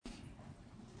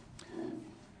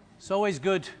It's always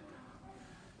good.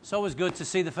 It's always good to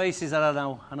see the faces that I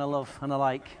know and I love and I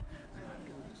like.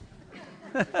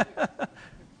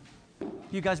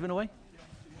 You guys been away?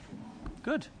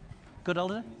 Good. Good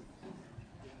holiday?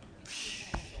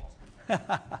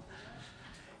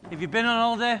 If you've been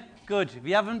on holiday, good. If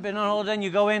you haven't been on holiday and you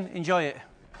go in, enjoy it.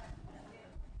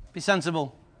 Be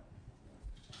sensible.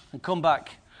 And come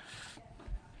back.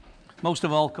 Most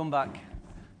of all, come back.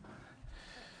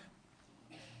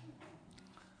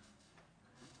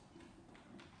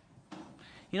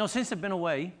 You know, since I've been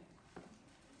away,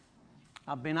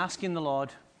 I've been asking the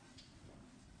Lord,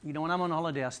 you know, when I'm on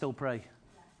holiday, I still pray.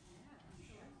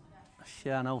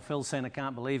 Yeah, I know, Phil's saying I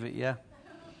can't believe it, yeah.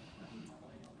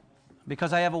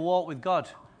 Because I have a walk with God.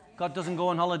 God doesn't go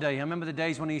on holiday. I remember the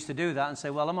days when he used to do that and say,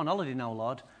 well, I'm on holiday now,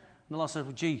 Lord. And the Lord said,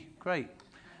 well, gee, great.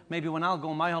 Maybe when I'll go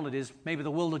on my holidays, maybe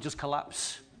the world will just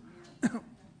collapse.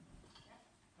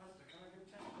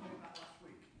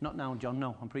 Not now, John,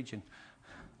 no, I'm preaching.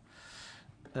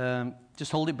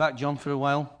 Just hold it back, John, for a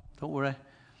while. Don't worry.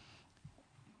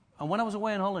 And when I was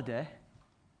away on holiday,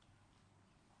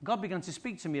 God began to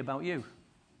speak to me about you.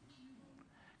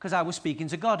 Because I was speaking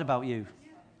to God about you.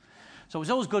 So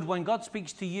it's always good when God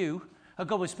speaks to you, or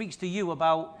God speaks to you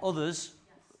about others,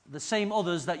 the same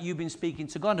others that you've been speaking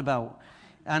to God about.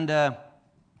 And I've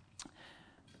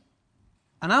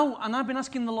been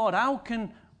asking the Lord, how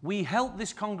can we help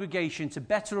this congregation to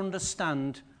better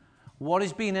understand what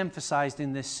is being emphasized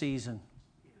in this season?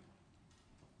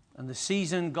 And the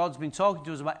season God's been talking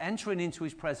to us about entering into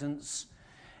his presence,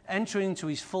 entering into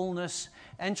his fullness,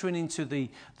 entering into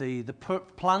the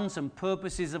plans and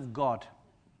purposes of God.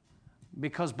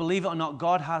 Because believe it or not,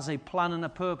 God has a plan and a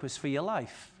purpose for your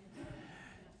life.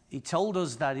 He told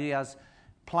us that he has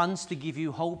plans to give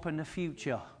you hope and a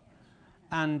future.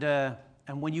 And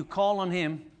when you call on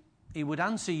him, he would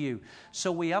answer you.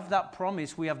 So we have that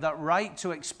promise, we have that right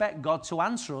to expect God to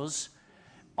answer us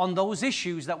on those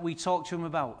issues that we talk to him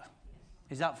about.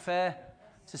 Is that fair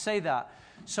to say that?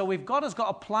 So if God has got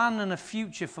a plan and a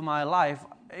future for my life,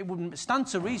 it would stand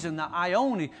to reason that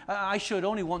I should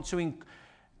only want to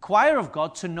inquire of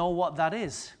God to know what that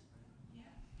is.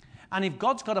 And if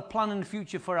God's got a plan and a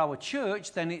future for our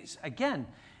church, then it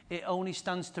only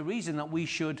stands to reason that we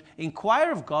should inquire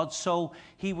of God so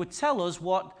he would tell us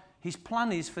what his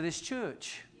plan is for this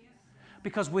church.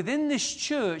 Because within this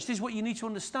church, this is what you need to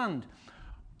understand.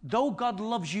 Though God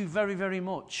loves you very, very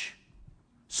much,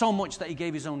 so much that he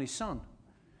gave his only son,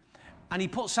 and he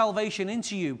put salvation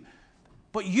into you,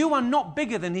 but you are not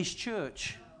bigger than his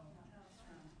church.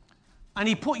 And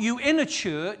he put you in a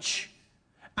church,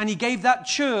 and he gave that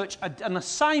church an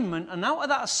assignment, and out of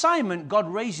that assignment,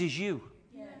 God raises you.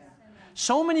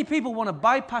 So many people want to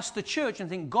bypass the church and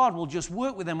think God will just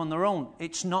work with them on their own.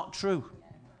 It's not true.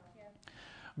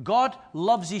 God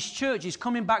loves his church. He's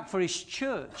coming back for his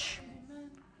church.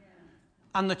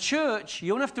 And the church,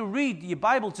 you don't have to read your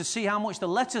Bible to see how much the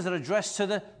letters are addressed to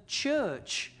the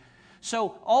church.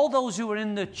 So all those who are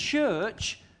in the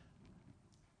church,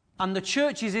 and the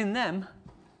church is in them.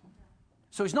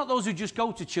 So it's not those who just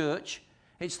go to church.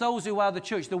 It's those who are the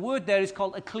church. The word there is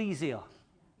called ecclesia.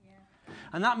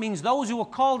 And that means those who are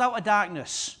called out of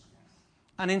darkness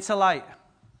and into light.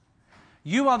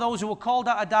 You are those who are called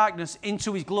out of darkness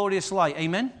into his glorious light.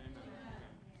 Amen?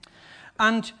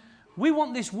 And we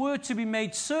want this word to be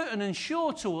made certain and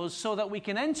sure to us so that we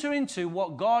can enter into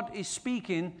what God is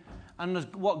speaking and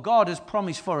what God has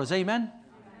promised for us. Amen?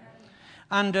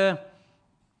 And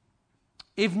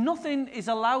if nothing is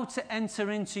allowed to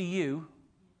enter into you,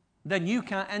 then you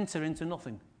can't enter into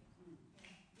nothing.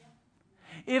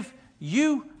 If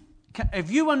you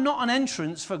are not an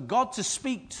entrance for God to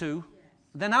speak to,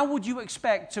 then how would you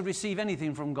expect to receive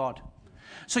anything from God?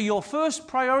 So your first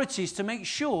priority is to make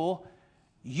sure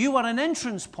you are an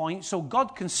entrance point so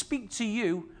God can speak to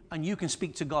you and you can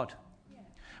speak to God.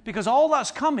 Because all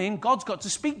that's coming, God's got to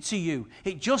speak to you.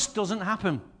 It just doesn't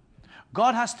happen.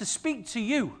 God has to speak to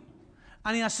you,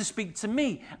 and he has to speak to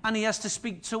me, and he has to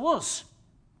speak to us.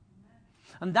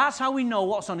 And that's how we know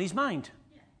what's on his mind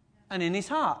and in his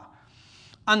heart.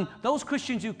 And those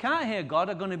Christians who can't hear God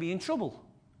are going to be in trouble.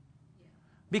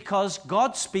 Because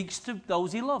God speaks to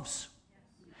those he loves.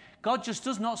 God just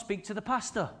does not speak to the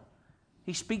pastor.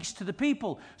 He speaks to the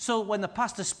people. So when the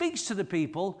pastor speaks to the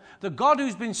people, the God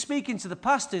who's been speaking to the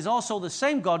pastor is also the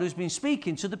same God who's been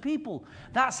speaking to the people.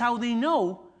 That's how they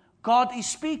know God is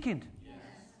speaking.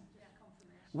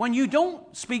 When you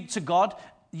don't speak to God,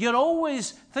 you're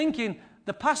always thinking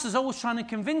the pastor's always trying to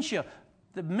convince you.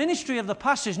 The ministry of the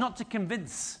pastor is not to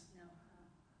convince.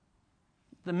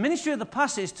 The ministry of the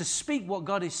pastor is to speak what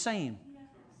God is saying.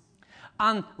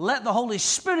 And let the Holy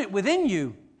Spirit within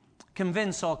you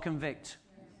convince or convict.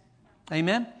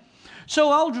 Amen? So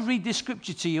I'll read this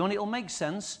scripture to you and it'll make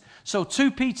sense. So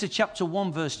 2 Peter chapter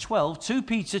 1 verse 12, 2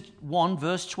 Peter 1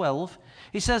 verse 12,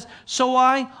 it says, so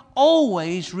I will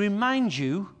always remind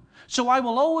you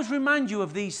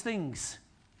of these things.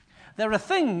 There are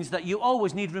things that you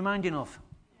always need reminding of.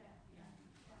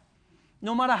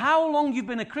 No matter how long you've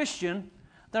been a Christian,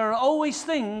 there are always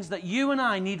things that you and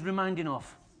I need reminding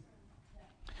of.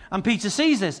 And Peter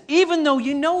sees this. Even though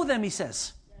you know them, he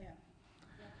says,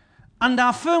 and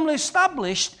are firmly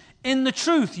established in the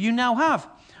truth you now have.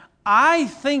 I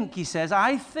think, he says,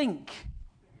 I think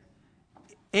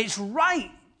it's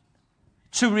right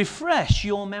to refresh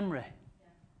your memory.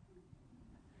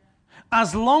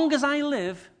 As long as I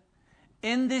live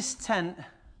in this tent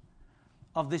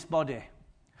of this body.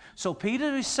 So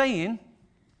Peter is saying,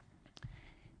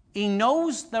 he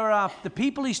knows there are the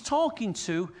people he's talking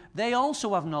to, they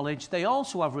also have knowledge, they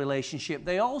also have relationship,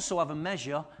 they also have a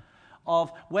measure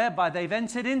of whereby they've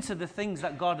entered into the things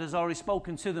that God has already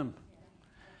spoken to them.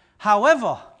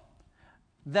 However,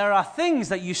 there are things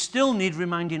that you still need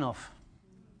reminding of.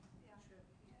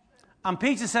 And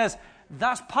Peter says,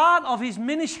 that's part of his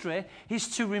ministry, is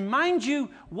to remind you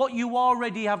what you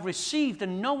already have received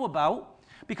and know about,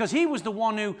 because he was the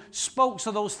one who spoke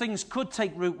so those things could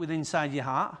take root within inside your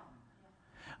heart.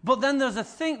 But then there's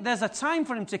a time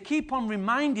for him to keep on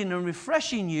reminding and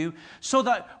refreshing you so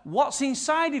that what's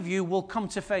inside of you will come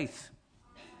to faith.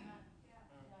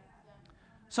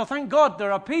 So thank God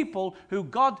there are people who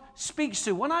God speaks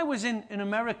to. When I was in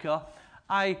America,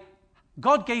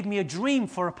 God gave me a dream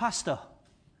for a pastor.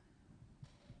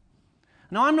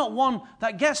 Now, I'm not one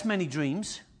that gets many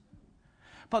dreams,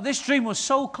 but this dream was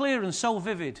so clear and so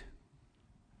vivid.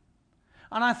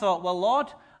 And I thought, well, Lord,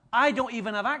 I don't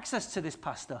even have access to this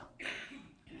pastor.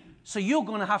 So you're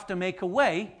going to have to make a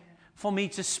way for me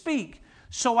to speak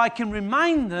so I can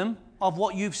remind them of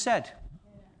what you've said.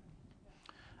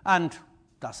 And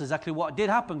that's exactly what did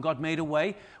happen. God made a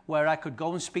way where I could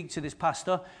go and speak to this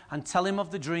pastor and tell him of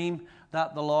the dream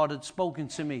that the Lord had spoken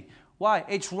to me. Why?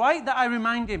 It's right that I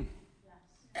remind him.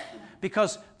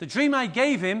 Because the dream I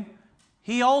gave him,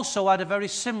 he also had a very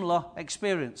similar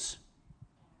experience.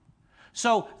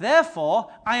 So, therefore,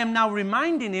 I am now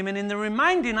reminding him, and in the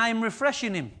reminding, I am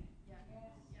refreshing him.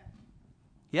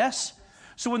 Yes?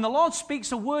 So when the Lord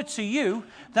speaks a word to you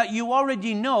that you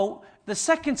already know, the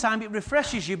second time it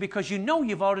refreshes you because you know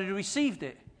you've already received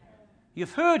it.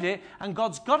 You've heard it, and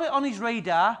God's got it on his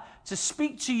radar to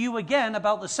speak to you again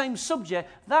about the same subject.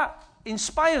 That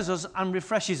inspires us and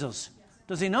refreshes us.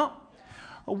 Does he not?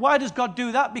 Why does God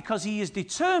do that? Because he is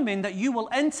determined that you will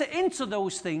enter into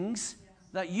those things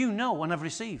that you know and have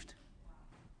received.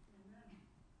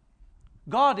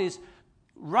 God is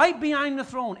right behind the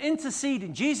throne,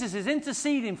 interceding. Jesus is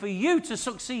interceding for you to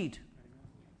succeed.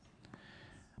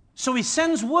 So he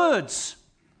sends words,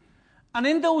 and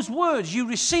in those words you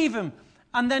receive them,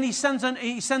 and then he sends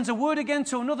a word again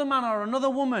to another man or another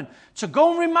woman to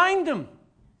go and remind them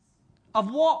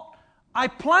of what I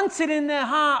planted in their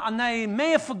heart and they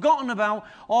may have forgotten about,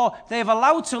 or they've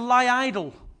allowed to lie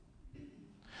idle.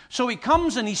 So he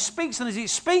comes and he speaks, and as he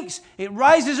speaks, it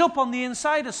rises up on the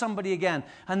inside of somebody again.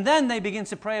 And then they begin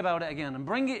to pray about it again and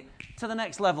bring it to the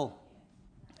next level.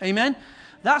 Amen?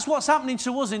 That's what's happening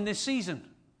to us in this season.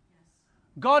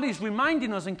 God is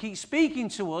reminding us and keeps speaking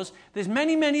to us. There's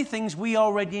many, many things we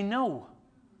already know.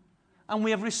 And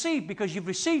we have received because you've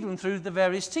received them through the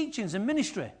various teachings and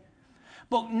ministry.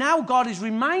 But now God is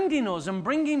reminding us and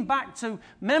bringing back to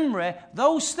memory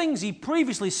those things he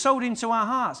previously sowed into our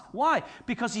hearts. Why?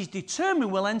 Because he's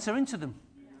determined we'll enter into them.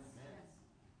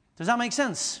 Does that make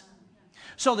sense?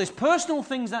 So there's personal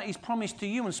things that he's promised to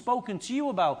you and spoken to you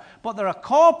about. But there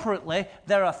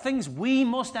are things we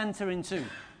must enter into.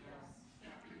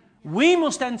 We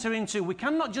must enter into. We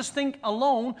cannot just think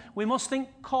alone. We must think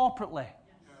corporately.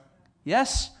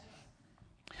 Yes?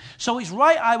 So it's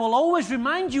right, I will always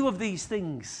remind you of these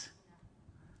things.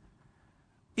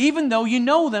 Even though you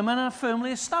know them and are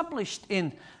firmly established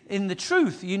in the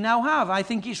truth you now have. I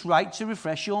think it's right to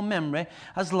refresh your memory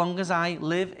as long as I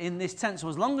live in this tent. So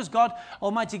as long as God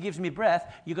Almighty gives me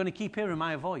breath, you're going to keep hearing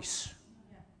my voice.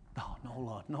 Oh,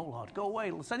 no, Lord, go away.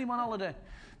 Let's send him on holiday.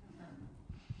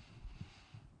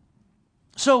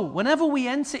 So whenever we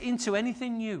enter into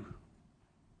anything new,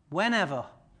 whenever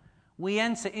we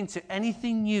enter into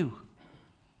anything new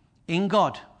in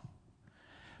God,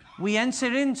 we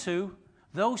enter into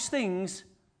those things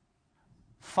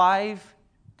 5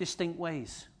 distinct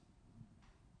ways.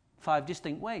 5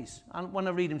 distinct ways. And when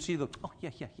I read them to you, you go, oh,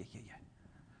 yeah.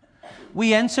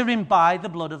 We enter in by the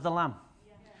blood of the Lamb.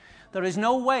 There is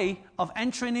no way of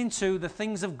entering into the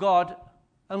things of God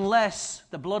unless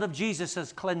the blood of Jesus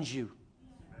has cleansed you.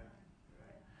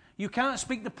 You can't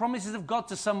speak the promises of God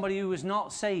to somebody who is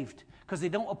not saved, because they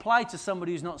don't apply to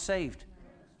somebody who's not saved.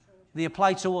 They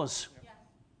apply to us.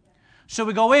 So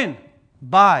we go in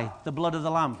by the blood of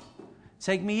the Lamb.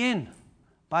 Take me in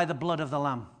by the blood of the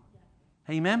Lamb.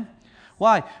 Amen?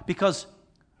 Why? Because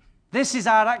this is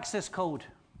our access code.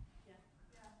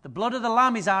 The blood of the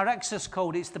Lamb is our access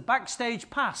code. It's the backstage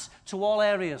pass to all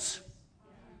areas.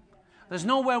 There's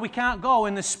nowhere we can't go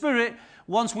in the Spirit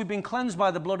once we've been cleansed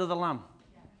by the blood of the Lamb.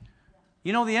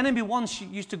 You know, the enemy once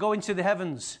used to go into the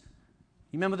heavens.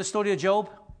 You remember the story of Job?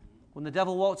 When the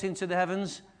devil walked into the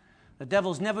heavens? The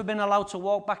devil's never been allowed to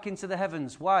walk back into the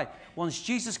heavens. Why? Once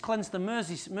Jesus cleansed the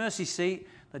mercy seat,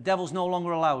 the devil's no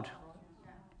longer allowed.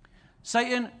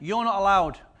 Satan, you're not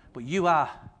allowed, but you are.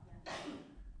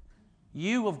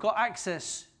 You have got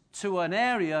access to an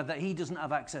area that he doesn't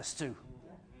have access to.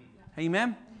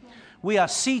 Amen? We are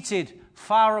seated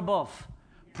far above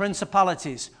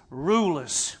principalities,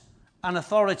 rulers, and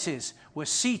authorities. We're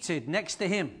seated next to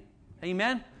him.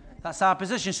 Amen? That's our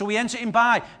position. So we enter in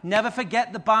by. Never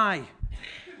forget the by.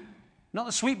 Not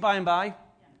the sweet by and by.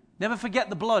 Never forget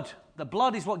the blood. The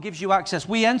blood is what gives you access.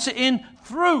 We enter in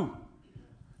through.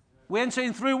 We enter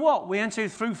in through what? We enter in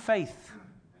through faith.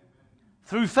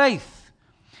 Through faith.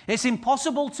 It's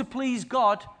impossible to please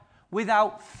God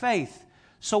without faith.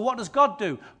 So what does God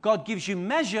do? God gives you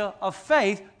measure of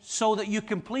faith so that you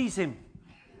can please him.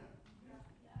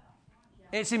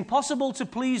 It's impossible to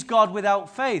please God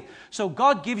without faith. So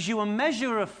God gives you a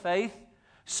measure of faith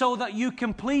so that you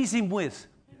can please him with.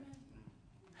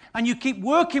 And you keep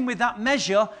working with that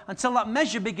measure until that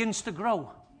measure begins to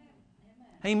grow.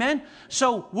 Amen?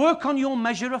 So work on your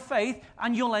measure of faith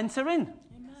and you'll enter in.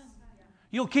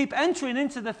 You'll keep entering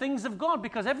into the things of God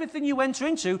because everything you enter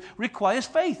into requires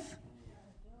faith.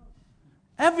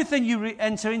 Everything you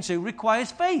enter into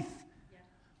requires faith.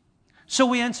 So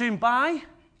we enter in by.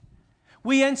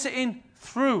 We enter in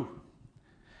through.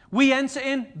 We enter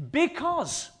in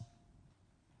because.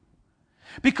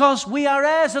 Because we are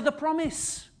heirs of the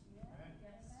promise.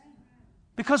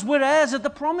 Because we're heirs of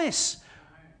the promise.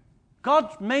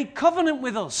 God made covenant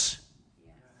with us.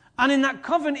 And in that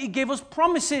covenant, he gave us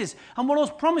promises. And one of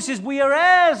those promises, we are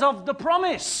heirs of the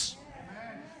promise.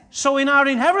 So in our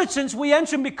inheritance, we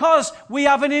enter in because we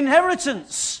have an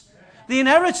inheritance. The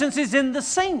inheritance is in the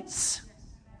saints.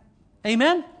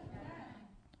 Amen?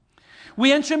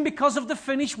 We enter in because of the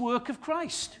finished work of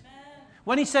Christ.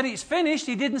 When he said it's finished,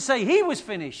 he didn't say he was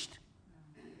finished.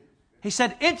 He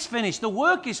said it's finished. The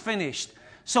work is finished.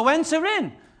 So enter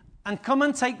in and come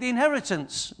and take the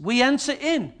inheritance. We enter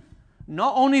in.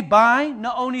 Not only by,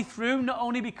 not only through, not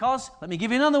only because. Let me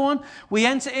give you another one. We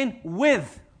enter in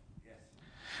with.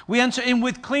 We enter in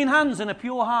with clean hands and a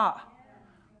pure heart.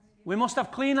 We must have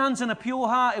clean hands and a pure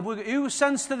heart. Who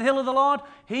sends to the hill of the Lord?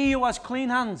 He who has clean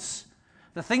hands.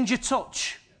 The things you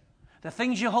touch, the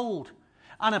things you hold,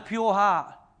 and a pure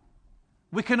heart.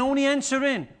 We can only enter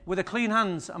in with a clean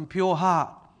hands and pure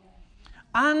heart.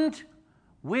 And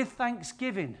with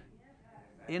thanksgiving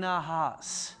in our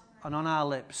hearts and on our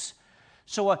lips.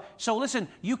 So listen,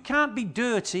 you can't be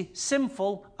dirty,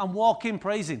 sinful, and walk in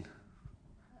praising.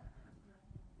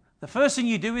 The first thing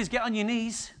you do is get on your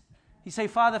knees. You say,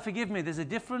 Father, forgive me. There's a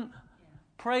different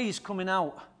praise coming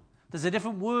out. There's a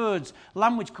different words,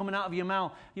 language coming out of your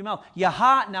mouth. Your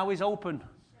heart now is open.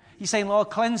 You're saying, Lord,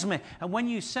 cleanse me. And when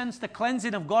you sense the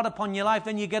cleansing of God upon your life,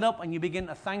 then you get up and you begin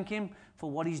to thank him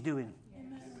for what he's doing.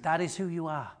 Amen. That is who you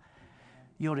are.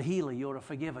 You're a healer. You're a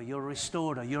forgiver. You're a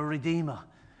restorer. You're a redeemer.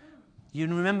 You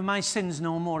remember my sins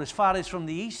no more. As far as from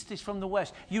the east is from the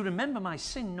west. You remember my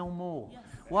sin no more. Yes.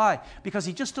 Why? Because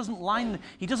he just doesn't line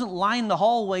the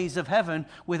hallways of heaven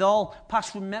with all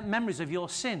past memories of your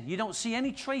sin. You don't see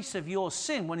any trace of your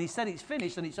sin. When he said it's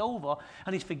finished and it's over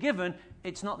and it's forgiven,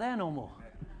 it's not there no more.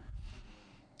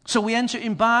 So we enter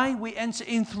in by, we enter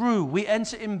in through, we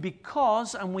enter in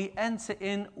because, and we enter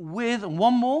in with. And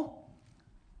one more.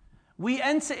 We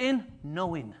enter in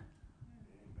knowing.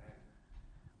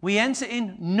 We enter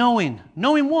in knowing.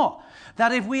 Knowing what?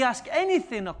 That if we ask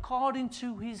anything according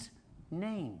to his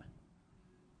name,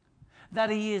 that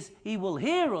he will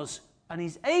hear us and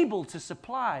he's able to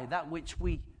supply that which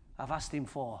we have asked him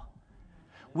for.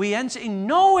 We enter in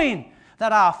knowing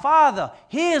that our Father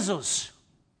hears us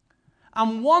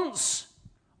and wants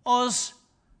us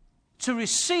to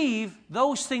receive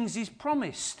those things he's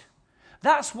promised.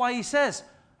 That's why he says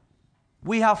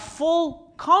we have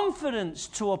full confidence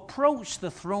to approach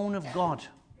the throne of God.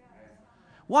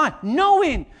 Why?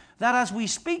 Knowing that as we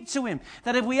speak to him,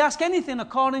 that if we ask anything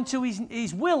according to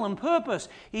his will and purpose,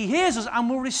 he hears us and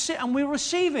we'll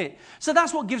receive it. So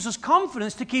that's what gives us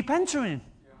confidence to keep entering.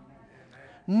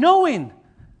 Knowing.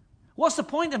 What's the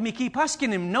point of me keep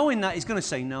asking him, knowing that he's going to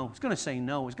say no? He's going to say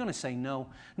no. He's going to say no.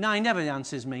 No, he never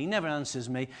answers me. He never answers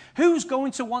me. Who's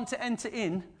going to want to enter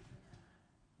in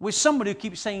with somebody who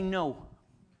keeps saying no?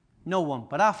 No one.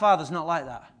 But our Father's not like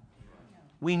that.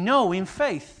 We know in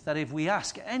faith that if we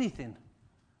ask anything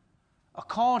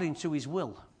according to his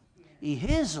will, he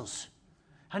hears us.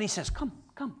 And he says, come.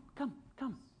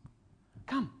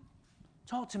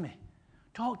 Talk to me.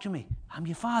 Talk to me. I'm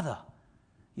your Father.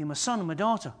 You're my son and my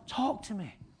daughter. Talk to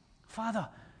me. Father,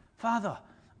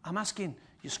 I'm asking.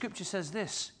 Your scripture says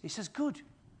this. He says, good.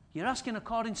 You're asking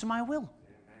according to my will.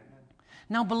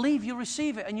 Now believe you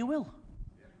receive it and you will.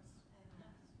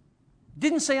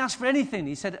 Didn't say ask for anything.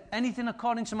 He said anything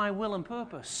according to my will and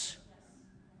purpose.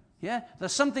 Yeah,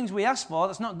 there's some things we ask for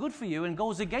that's not good for you and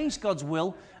goes against God's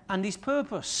will and his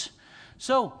purpose.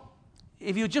 So,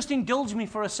 if you just indulge me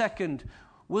for a second,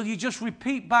 will you just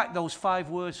repeat back those 5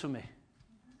 words for me?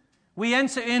 We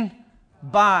enter in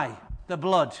by the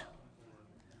blood.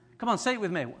 Come on, say it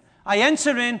with me. I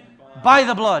enter in by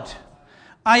the blood.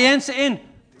 I enter in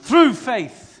through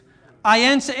faith. I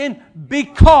enter in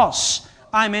because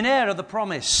I'm an heir of the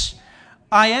promise.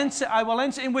 I will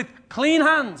enter in with clean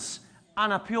hands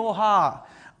and a pure heart.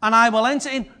 And I will enter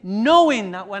in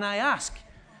knowing that when I ask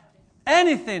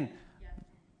anything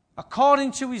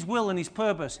according to his will and his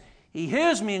purpose, he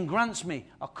hears me and grants me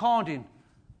according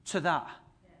to that.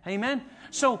 Amen?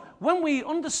 So when we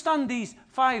understand these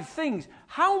 5 things,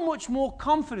 how much more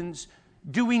confidence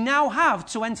do we now have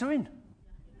to enter in?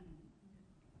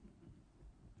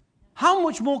 How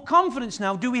much more confidence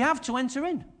now do we have to enter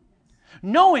in?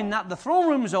 Knowing that the throne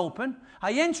room is open,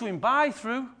 I enter in by,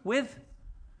 through, with.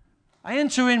 I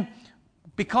enter in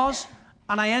because,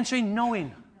 and I enter in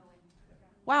knowing.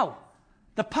 Wow,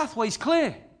 the pathway's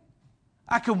clear.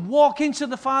 I can walk into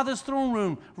the Father's throne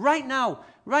room right now.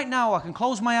 Right now, I can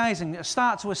close my eyes and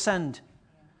start to ascend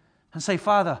and say,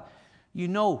 Father, you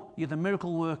know you're the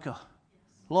miracle worker.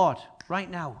 Lord, right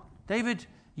now, David,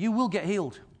 you will get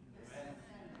healed.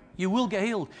 You will get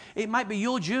healed. It might be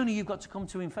your journey you've got to come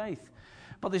to in faith.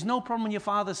 But there's no problem on your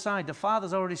Father's side. The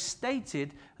Father's already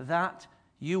stated that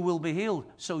you will be healed.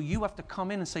 So you have to come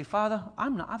in and say, Father,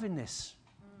 I'm not having this.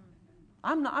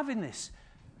 I'm not having this.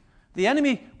 The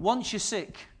enemy wants you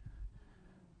sick.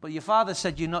 But your Father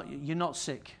said you're not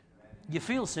sick. You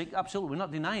feel sick, absolutely. We're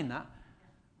not denying that.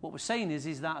 What we're saying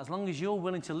is that as long as you're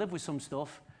willing to live with some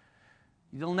stuff,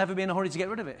 you'll never be in a hurry to get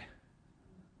rid of it.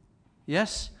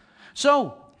 Yes?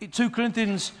 So, 1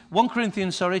 Corinthians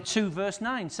 2 verse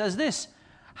 9 says this,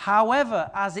 however,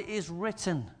 as it is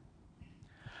written,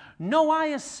 no eye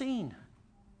has seen,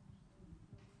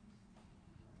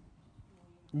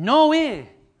 no ear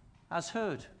has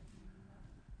heard,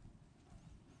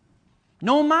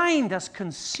 no mind has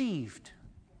conceived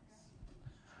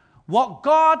what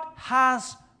God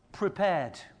has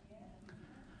prepared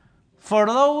for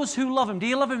those who love him. Do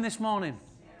you love him this morning?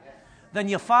 Then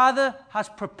your Father has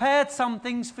prepared some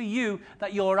things for you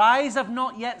that your eyes have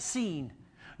not yet seen,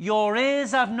 your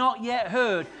ears have not yet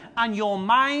heard, and your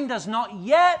mind is not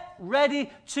yet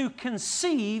ready to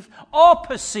conceive or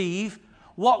perceive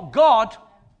what God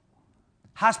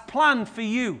has planned for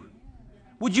you.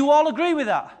 Would you all agree with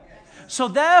that? So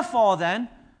therefore then,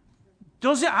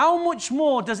 how much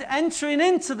more does entering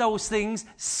into those things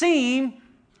seem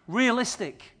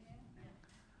realistic?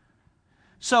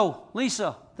 So,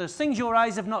 Lisa, there's things your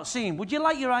eyes have not seen. Would you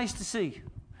like your eyes to see?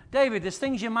 David, there's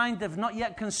things your mind have not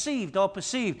yet conceived or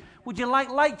perceived. Would you like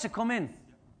light to come in?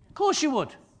 Of course you would.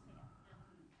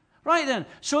 Right then,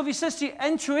 so if he says to you,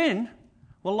 enter in,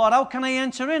 well, Lord, how can I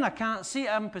enter in? I can't see it,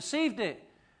 I haven't perceived it.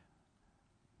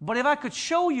 But if I could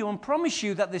show you and promise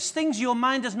you that there's things your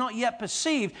mind has not yet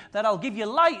perceived, that I'll give you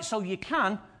light so you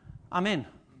can, I'm in.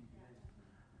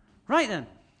 Right then.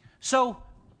 So,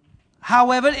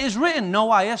 however it is written, no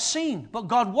eye has seen. But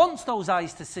God wants those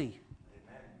eyes to see.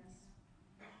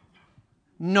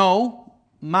 No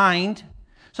mind,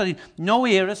 no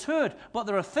ear has heard. But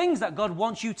there are things that God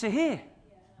wants you to hear.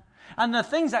 And the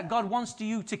things that God wants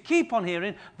you to keep on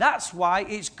hearing, that's why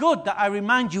it's good that I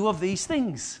remind you of these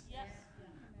things.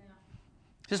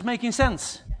 Just making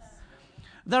sense?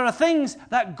 There are things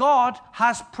that God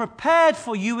has prepared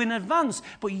for you in advance,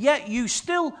 but yet you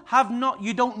still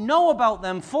you don't know about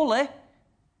them fully.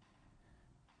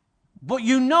 But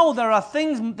you know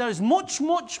there's much,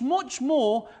 much, much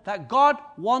more that God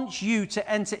wants you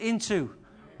to enter into.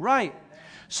 Right.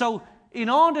 So in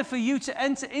order for you to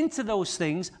enter into those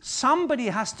things, somebody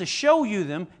has to show you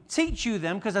them, teach you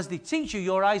them, because as they teach you,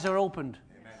 your eyes are opened.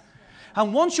 Amen.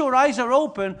 And once your eyes are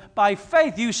open, by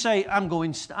faith, you say, I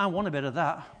want a bit of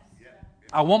that. Yeah.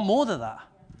 I want more of that.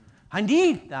 I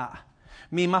need that.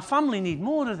 Me and my family need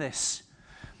more of this.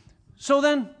 So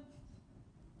then,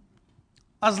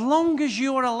 as long as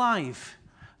you're alive,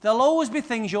 there'll always be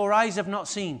things your eyes have not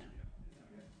seen.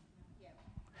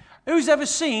 Who's ever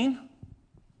seen,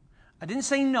 I didn't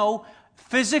say no,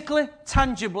 physically,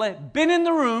 tangibly, been in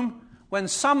the room when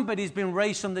somebody's been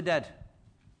raised from the dead?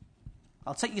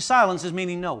 I'll take your silence as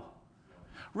meaning no.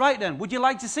 Right then, would you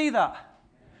like to see that?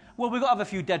 Well, we've got to have a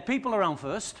few dead people around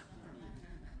first.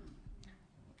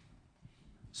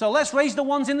 So let's raise the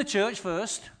ones in the church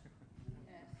first.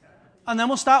 And then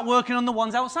we'll start working on the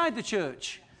ones outside the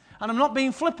church. And I'm not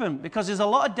being flippant, because there's a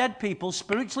lot of dead people,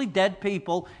 spiritually dead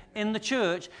people in the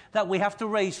church that we have to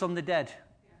raise from the dead.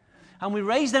 And we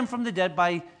raise them from the dead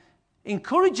by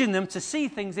encouraging them to see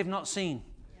things they've not seen.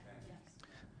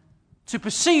 To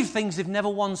perceive things they've never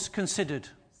once considered.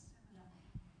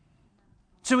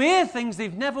 To hear things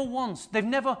they've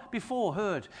never before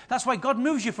heard. That's why God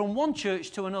moves you from one church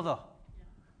to another.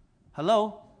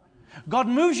 Hello? God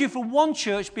moves you from one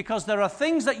church because there are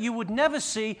things that you would never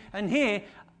see and hear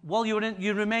while you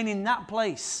remain in that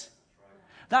place.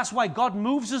 That's why God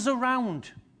moves us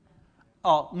around.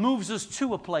 Or moves us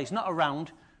to a place, not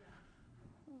around.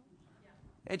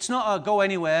 It's not a go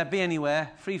anywhere, be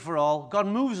anywhere, free for all. God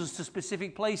moves us to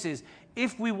specific places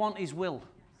if we want His will.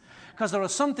 Because there are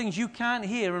some things you can't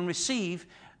hear and receive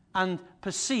and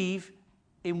perceive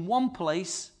in one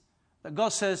place that God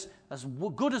says, as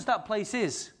good as that place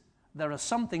is, there are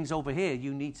some things over here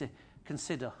you need to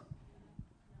consider.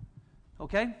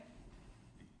 Okay?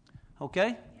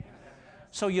 Okay?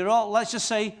 So you're all, let's just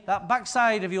say, that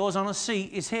backside of yours on a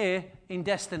seat is here in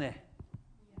destiny.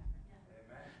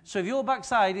 So if your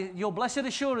backside, your blessed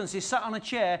assurance is sat on a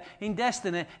chair in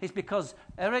destiny, it's because,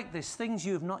 Eric, there's things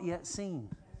you have not yet seen.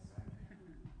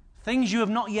 Things you have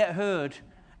not yet heard.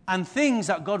 And things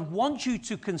that God wants you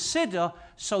to consider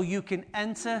so you can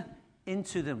enter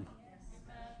into them.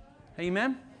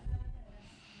 Amen?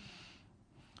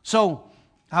 So,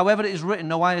 however it is written,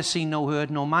 no eye has seen, no heard,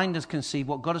 no mind has conceived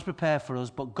what God has prepared for us,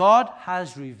 but God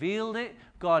has revealed it,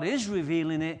 God is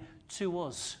revealing it to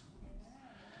us.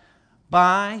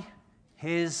 By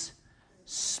His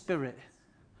Spirit.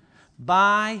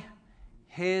 By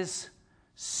His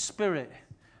Spirit.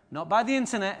 Not by the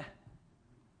internet.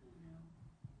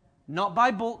 Not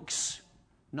by books.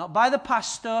 Not by the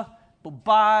pastor. But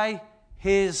by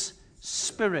His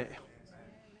Spirit.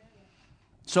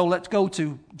 So let's go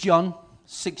to John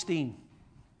 16.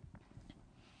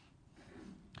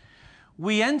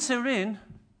 We enter in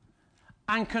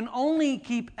and can only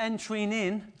keep entering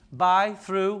in by,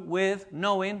 through, with,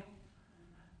 knowing,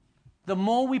 the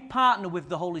more we partner with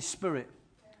the Holy Spirit.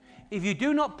 If you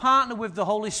do not partner with the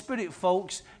Holy Spirit,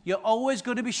 folks, you're always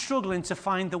going to be struggling to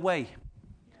find the way.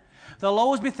 There'll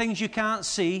always be things you can't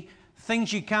see,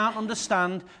 things you can't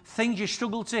understand, things you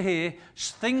struggle to hear,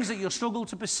 things that you'll struggle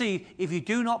to perceive if you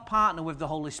do not partner with the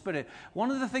Holy Spirit.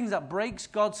 One of the things that breaks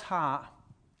God's heart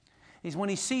is when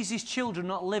He sees His children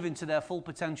not living to their full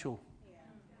potential.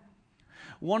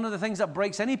 One of the things that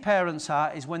breaks any parent's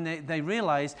heart is when they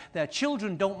realize their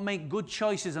children don't make good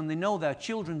choices and they know their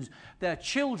children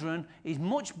is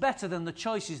much better than the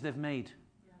choices they've made.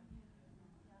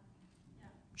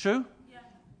 True?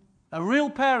 A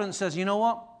real parent says, you know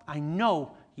what? I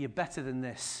know you're better than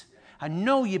this. I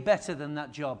know you're better than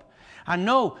that job. I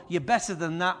know you're better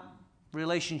than that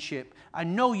relationship. I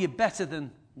know you're better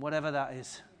than whatever that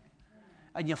is.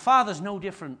 And your father's no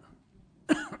different.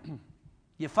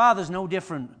 Your father's no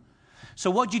different.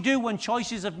 So what do you do when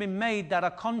choices have been made that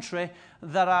are contrary,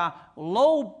 that are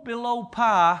low below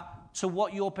par to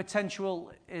what your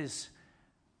potential is?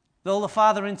 Though the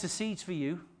Father intercedes for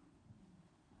you,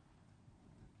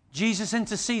 Jesus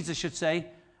intercedes, I should say,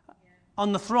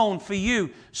 on the throne for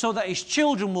you, so that His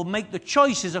children will make the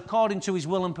choices according to His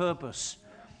will and purpose.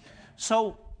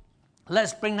 So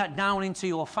let's bring that down into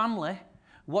your family.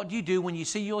 What do you do when you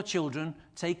see your children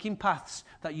taking paths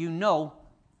that you know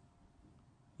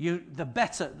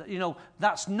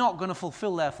that's not going to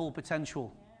fulfill their full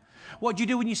potential? What do you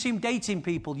do when you see them dating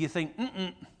people? You think,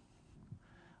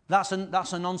 that's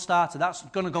a non-starter. That's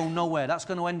going to go nowhere. That's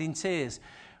going to end in tears.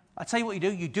 I tell you what you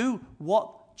do. You do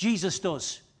what Jesus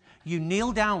does. You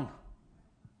kneel down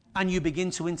and you begin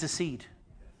to intercede.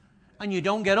 And you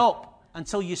don't get up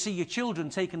until you see your children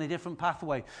taking a different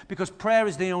pathway, because prayer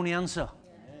is the only answer.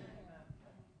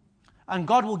 And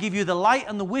God will give you the light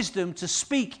and the wisdom to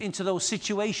speak into those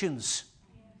situations.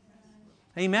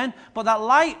 Amen? But that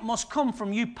light must come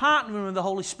from you partnering with the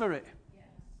Holy Spirit.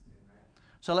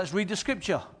 So let's read the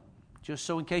scripture, just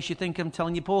so in case you think I'm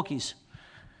telling you porkies.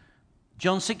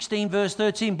 John 16, verse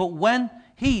 13. But when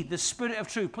He, the Spirit of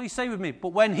truth, please say with me, but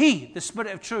when He, the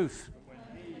Spirit of truth.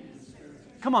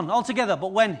 Come on, all together.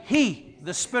 But when He,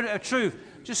 the Spirit of truth.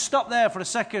 Just stop there for a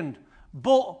second.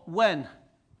 But when.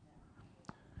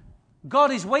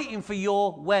 God is waiting for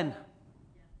your when.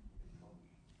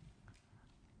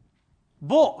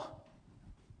 But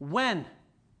when?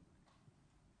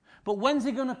 But when's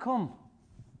He going to come?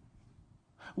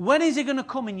 When is He going to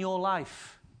come in your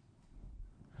life?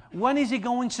 When is He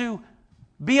going to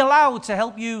be allowed to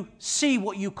help you see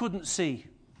what you couldn't see?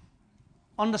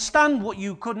 Understand what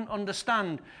you couldn't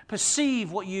understand?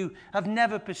 Perceive what you have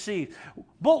never perceived?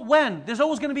 But when? There's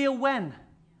always going to be a when.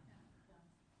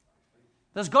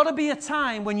 There's got to be a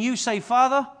time when you say,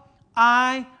 Father,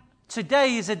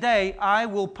 today is a day I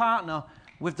will partner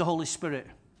with the Holy Spirit.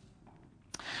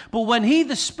 But when He,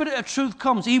 the Spirit of truth,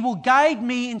 comes, He will guide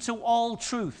me into all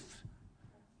truth.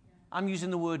 I'm using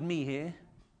the word me here.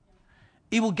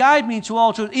 He will guide me into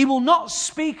all truth. He will not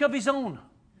speak of His own.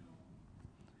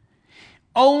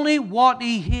 Only what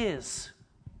He hears.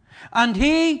 And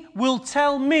He will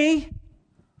tell me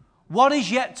what is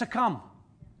yet to come.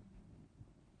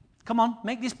 Come on,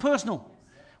 make this personal.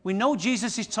 We know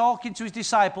Jesus is talking to His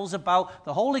disciples about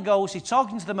the Holy Ghost. He's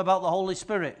talking to them about the Holy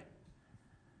Spirit.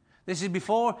 This is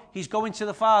before He's going to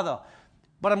the Father.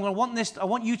 But I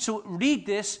want you to read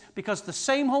this, because the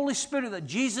same Holy Spirit that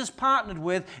Jesus partnered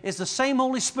with is the same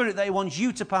Holy Spirit that He wants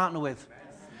you to partner with.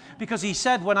 Because He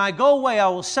said, when I go away, I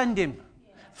will send Him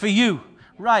for you.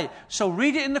 Right, so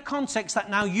read it in the context that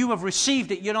now you have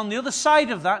received it. You're on the other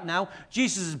side of that now.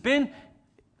 Jesus has been,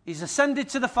 He's ascended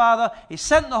to the Father, He's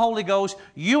sent the Holy Ghost.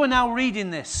 You are now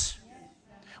reading this.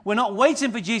 We're not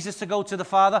waiting for Jesus to go to the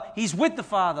Father. He's with the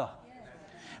Father.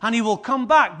 And He will come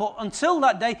back. But until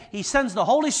that day, He sends the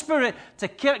Holy Spirit to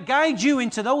guide you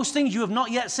into those things you have not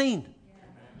yet seen.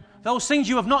 Those things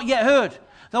you have not yet heard.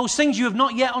 Those things you have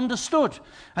not yet understood.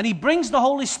 And He brings the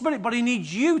Holy Spirit, but He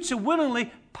needs you to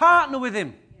willingly partner with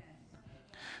Him.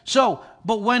 So,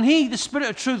 but when He, the Spirit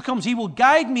of truth, comes, He will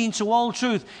guide me into all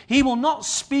truth. He will not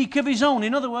speak of His own.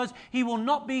 In other words, He will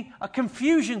not be a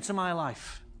confusion to my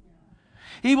life.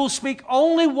 He will speak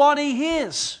only what He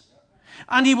hears.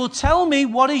 And He will tell me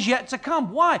what is yet to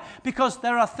come. Why? Because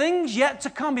there are things yet to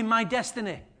come in my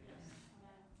destiny.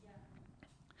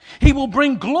 He will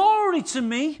bring glory to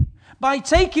me by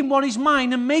taking what is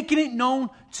mine and making it known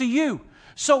to you.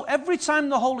 So every time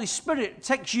the Holy Spirit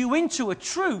takes you into a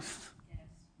truth,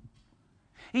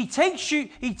 He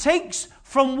takes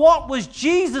from what was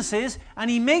Jesus's and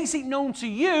He makes it known to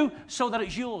you so that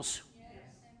it's yours.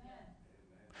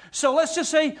 So let's just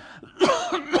say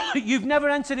you've never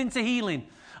entered into healing.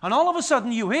 And all of a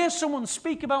sudden you hear someone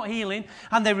speak about healing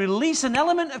and they release an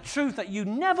element of truth that you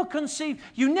never conceived,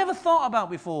 you never thought about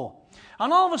before.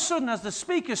 And all of a sudden as the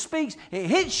speaker speaks, it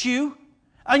hits you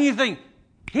and you think,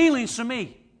 healing's for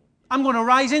me. I'm going to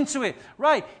rise into it.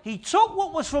 Right. He took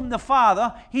what was from the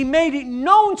Father, He made it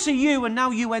known to you, and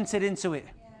now you entered into it.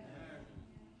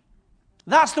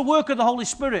 That's the work of the Holy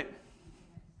Spirit.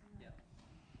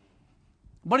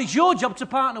 But it's your job to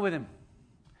partner with Him.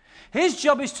 His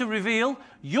job is to reveal.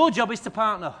 Your job is to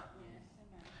partner.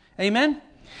 Amen?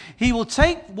 He will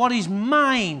take what is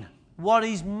mine,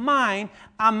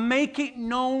 and make it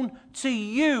known to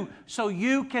you so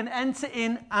you can enter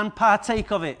in and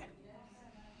partake of it.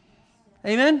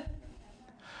 Amen?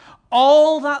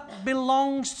 All that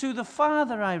belongs to the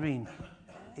Father, Irene,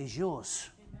 is yours.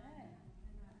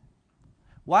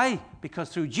 Why? Because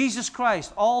through Jesus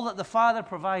Christ, all that the Father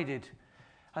provided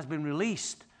has been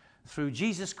released through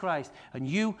Jesus Christ. And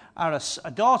you are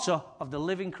a daughter of the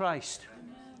living Christ.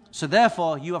 So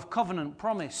therefore, you have covenant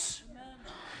promise.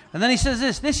 And then he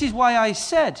says this is why I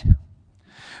said,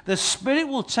 the Spirit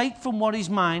will take from what is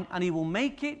mine and He will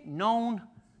make it known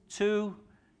to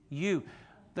you.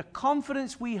 The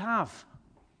confidence we have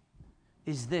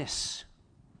is this,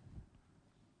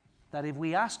 that if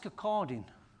we ask according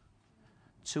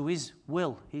to His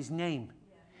will, His name,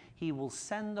 He will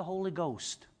send the Holy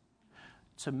Ghost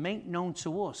to make known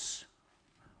to us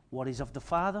what is of the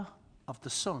Father, of the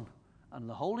Son, and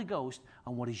the Holy Ghost,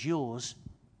 and what is yours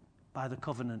by the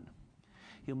covenant.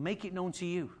 He'll make it known to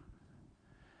you.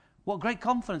 What great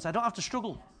confidence. I don't have to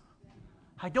struggle.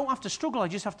 I don't have to struggle. I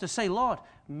just have to say, Lord,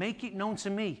 make it known to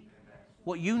me.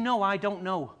 What you know, I don't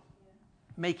know.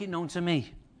 Make it known to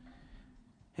me.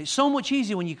 It's so much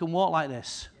easier when you can walk like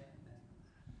this.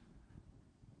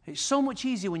 It's so much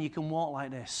easier when you can walk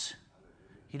like this.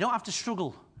 You don't have to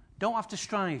struggle. Don't have to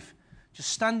strive. Just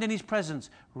stand in his presence.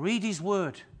 Read his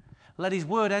word. Let his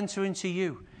word enter into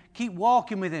you. Keep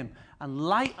walking with him, and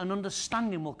light and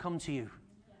understanding will come to you.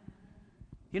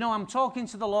 You know, I'm talking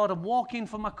to the Lord. I'm walking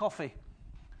for my coffee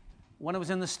when I was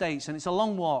in the States, and it's a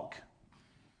long walk.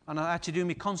 And I had to do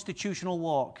my constitutional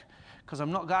walk because I've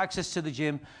not got access to the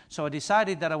gym. So I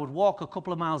decided that I would walk a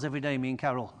couple of miles every day, me and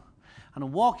Carol. And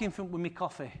I'm walking with my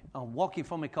coffee. I'm walking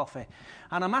for my coffee.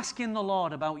 And I'm asking the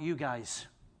Lord about you guys.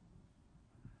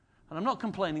 And I'm not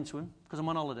complaining to him because I'm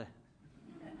on holiday.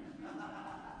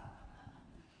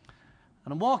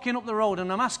 And I'm walking up the road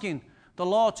and I'm asking the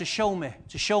Lord to show me.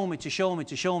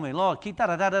 Lord, keep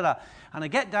da-da-da-da-da. And I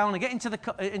get down, I get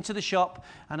into the shop,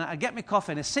 and I get my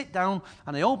coffee, and I sit down,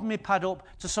 and I open my pad up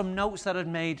to some notes that I'd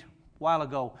made a while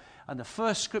ago. And the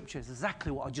first scripture is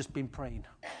exactly what I'd just been praying.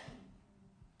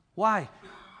 Why?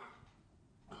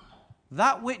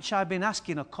 That which I've been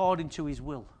asking according to his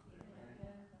will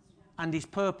and his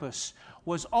purpose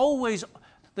was always,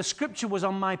 the scripture was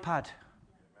on my pad.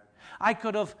 I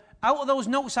could have, out of those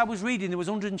notes I was reading, there was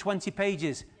 120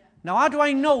 pages. Now, how do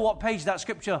I know what page that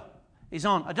scripture is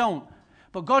on? I don't.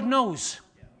 But God knows.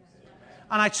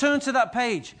 And I turn to that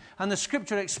page, and the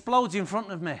scripture explodes in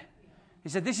front of me. He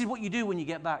said, this is what you do when you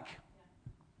get back.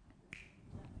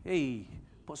 Hey,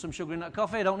 put some sugar in that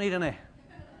coffee, I don't need any.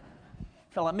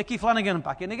 Felt like Mickey Flanagan,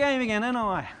 back in the game again, ain't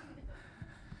I?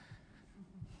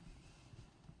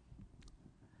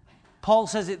 Paul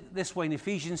says it this way in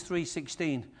Ephesians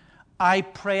 3:16. I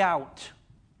pray out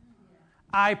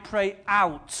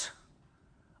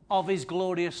of his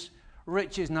glorious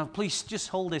riches. Now, please just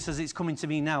hold this as it's coming to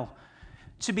me now.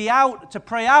 To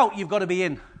pray out, you've got to be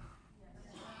in.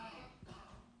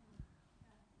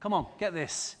 Come on, get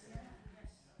this.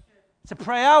 To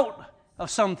pray out of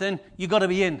something, you've got to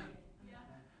be in.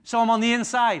 So I'm on the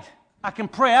inside. I can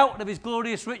pray out of his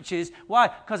glorious riches. Why?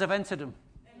 Because I've entered them.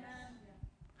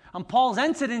 And Paul's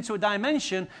entered into a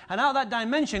dimension, and out of that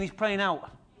dimension, he's praying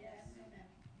out.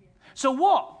 So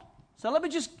what? So let me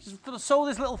just sow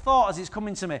this little thought as it's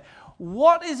coming to me.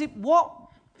 What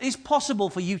is possible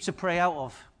for you to pray out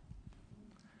of?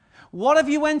 What have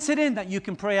you entered in that you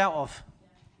can pray out of?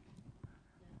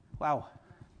 Wow.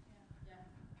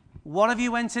 What have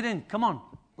you entered in? Come on.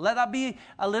 Let that be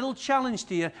a little challenge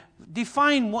to you.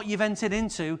 Define what you've entered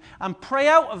into and pray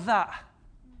out of that.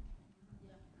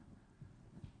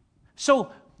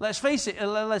 So let's face it.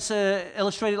 Let's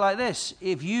illustrate it like this.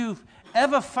 If you've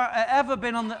ever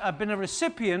been a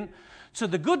recipient to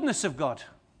the goodness of God,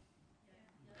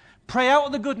 pray out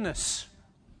of the goodness.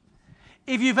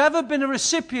 If you've ever been a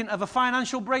recipient of a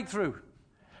financial breakthrough,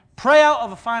 pray out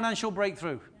of a financial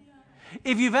breakthrough.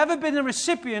 If you've ever been a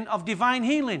recipient of divine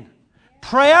healing,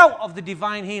 pray out of the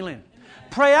divine healing.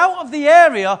 Pray out of the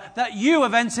area that you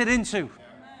have entered into.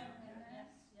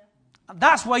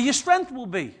 That's where your strength will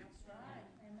be.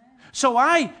 So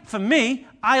for me,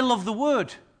 I love the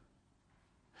Word.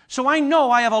 So I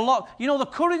know I have a lot. You know, the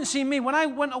currency in me, when I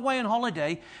went away on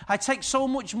holiday, I take so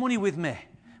much money with me.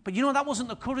 But you know, that wasn't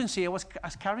the currency I was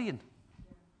carrying.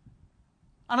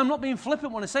 And I'm not being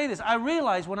flippant when I say this. I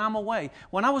realize when I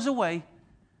was away,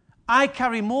 I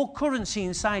carry more currency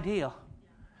inside here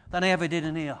than I ever did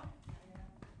in here.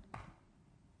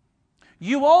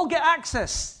 You all get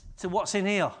access to what's in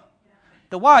here.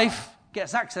 The wife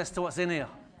gets access to what's in here.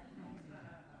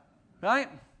 Right?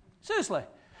 Seriously.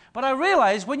 But I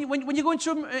realize when you go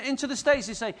into the States,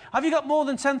 you say, have you got more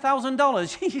than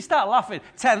 $10,000? You start laughing.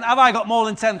 Have I got more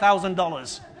than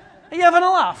 $10,000? Are you having a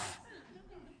laugh?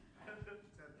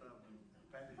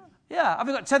 Yeah, have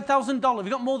you got $10,000? Have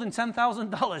you got more than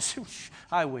 $10,000?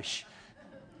 I wish.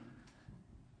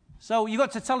 So you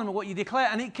got to tell him what you declare.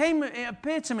 And it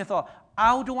appeared to me, I thought,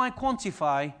 how do I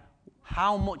quantify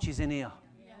how much is in here?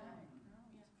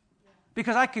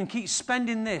 Because I can keep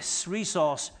spending this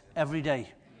resource every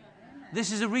day.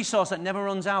 This is a resource that never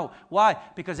runs out. Why?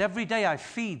 Because every day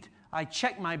I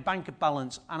check my bank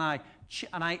balance and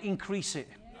I increase it.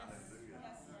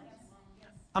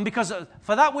 And because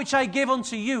for that which I give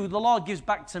unto you, the Lord gives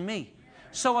back to me.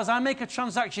 So as I make a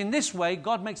transaction this way,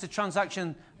 God makes a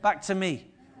transaction back to me.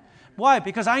 Why?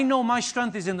 Because I know my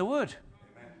strength is in the Word.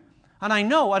 And I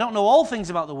don't know all things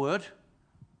about the Word,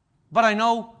 but I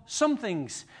know some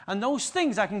things. And those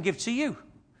things I can give to you.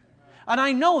 And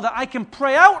I know that I can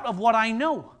pray out of what I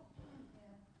know.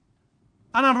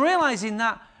 And I'm realizing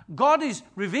that God is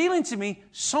revealing to me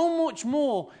so much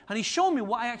more. And He's showing me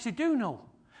what I actually do know.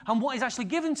 And what He's actually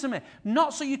given to me.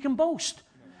 Not so you can boast,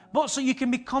 but so you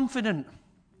can be confident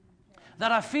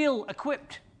that I feel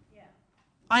equipped.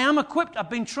 I am equipped. I've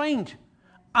been trained.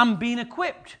 I'm being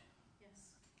equipped.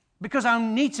 Because I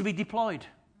need to be deployed.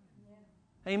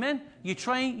 Amen? You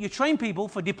train people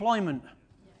for deployment.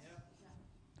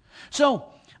 So,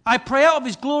 I pray out of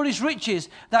his glorious riches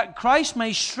that Christ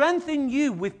may strengthen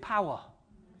you with power.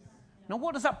 Now,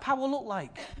 what does that power look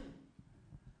like?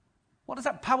 What does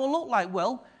that power look like?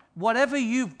 Well, whatever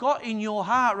you've got in your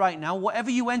heart right now,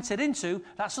 whatever you entered into,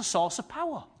 that's a source of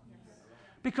power.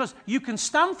 Because you can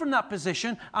stand from that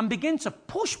position and begin to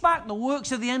push back the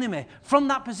works of the enemy from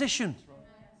that position.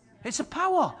 It's a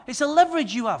power. It's a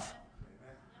leverage you have.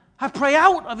 I pray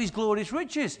out of his glorious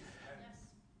riches.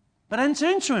 But enter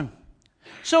into him.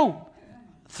 So,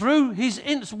 through his,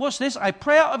 what's this? I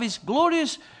pray out of his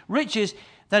glorious riches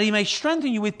that he may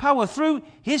strengthen you with power through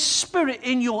his Spirit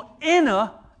in your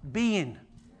inner being.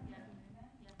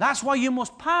 That's why you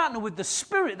must partner with the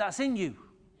Spirit that's in you.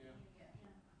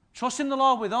 Trust in the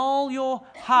Lord with all your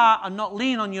heart and not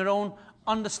lean on your own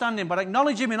understanding, but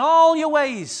acknowledge him in all your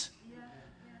ways.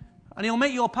 And he'll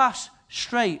make your path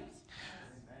straight.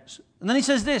 And then he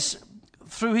says this,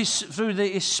 through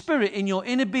his Spirit in your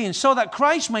inner being, so that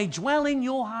Christ may dwell in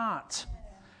your heart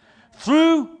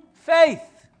through faith.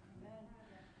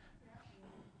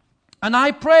 And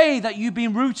I pray that you,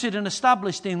 being rooted and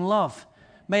established in love,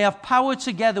 may have power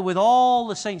together with all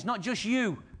the saints, not just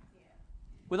you,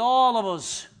 with all of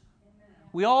us.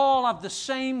 We all have the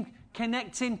same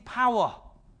connecting power.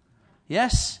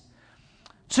 Yes?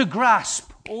 To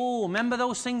grasp. Oh, remember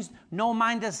those things? No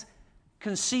mind has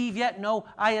conceived yet, no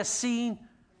eye has seen,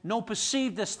 no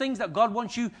perceived. There's things that God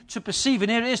wants you to perceive.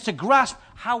 And here it is, to grasp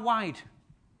how wide,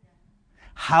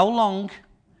 how long,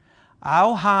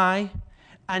 how high,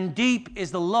 and deep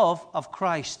is the love of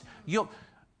Christ.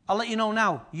 I'll let you know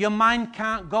now, your mind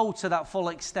can't go to that full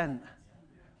extent.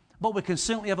 But we can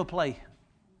certainly have a play.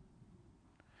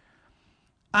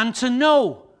 And to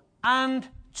know.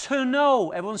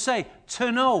 Everyone say,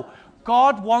 to know.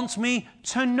 God wants me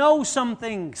to know some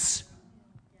things.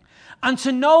 And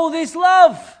to know this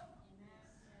love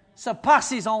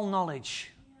surpasses all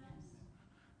knowledge.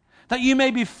 That you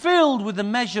may be filled with the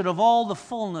measure of all the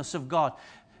fullness of God.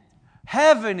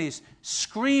 Heaven is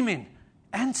screaming,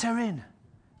 enter in,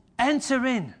 enter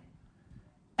in,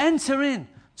 enter in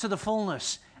to the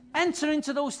fullness. Enter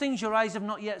into those things your eyes have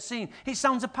not yet seen. It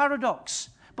sounds a paradox,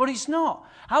 but it's not.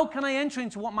 How can I enter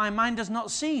into what my mind has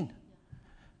not seen?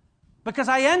 Because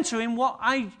I enter in what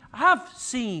I have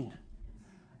seen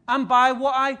and by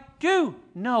what I do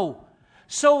know.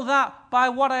 So that by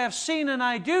what I have seen and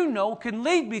I do know can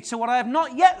lead me to what I have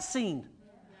not yet seen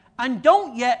and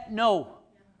don't yet know.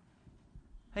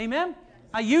 Amen?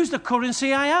 I use the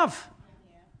currency I have.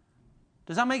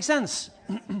 Does that make sense?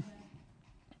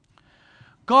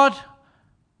 God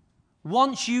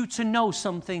wants you to know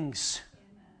some things.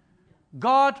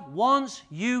 God wants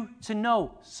you to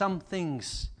know some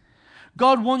things.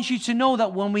 God wants you to know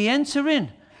that when we enter in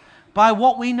by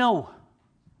what we know,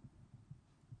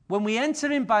 when we enter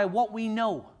in by what we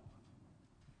know,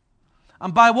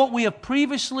 and by what we have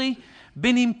previously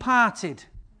been imparted.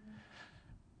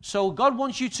 So God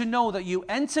wants you to know that you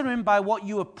enter in by what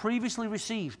you have previously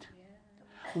received,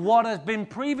 what has been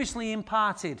previously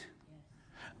imparted,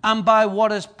 and by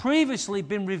what has previously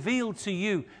been revealed to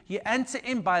you. You enter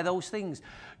in by those things.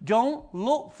 Don't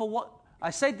look for what...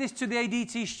 I said this to the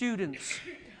ADT students.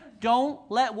 Don't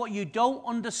let what you don't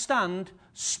understand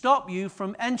stop you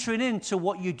from entering into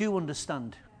what you do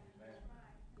understand.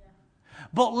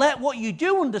 But let what you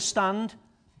do understand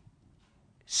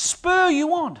spur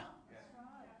you on.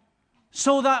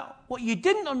 So that what you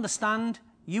didn't understand,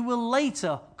 you will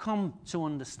later come to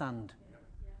understand.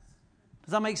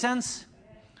 Does that make sense?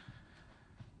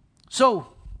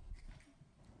 So,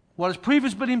 what has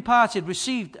previously been imparted,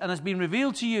 received, and has been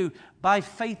revealed to you by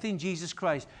faith in Jesus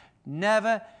Christ.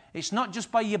 It's not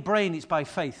just by your brain, it's by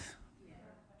faith.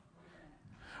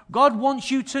 God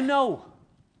wants you to know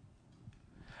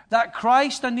that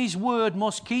Christ and His Word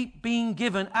must keep being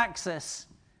given access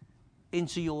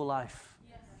into your life.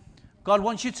 God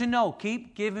wants you to know,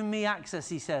 keep giving me access,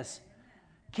 He says.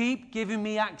 Keep giving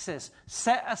me access.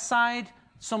 Set aside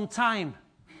some time.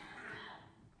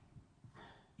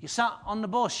 You sat on the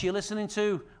bus, you're listening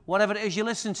to whatever it is you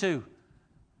listen to.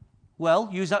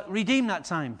 Well, redeem that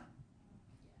time.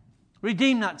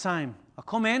 Redeem that time. I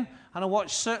come in and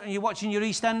you're watching your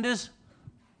EastEnders.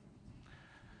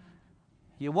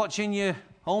 You're watching your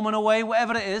Home and Away,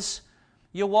 whatever it is.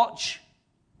 You watch.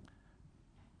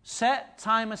 Set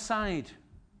time aside.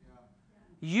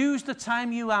 Use the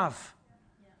time you have.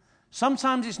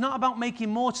 Sometimes it's not about making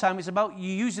more time, it's about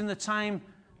you using the time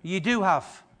you do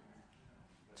have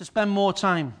to spend more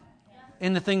time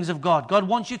in the things of God. God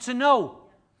wants you to know.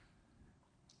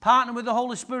 Partner with the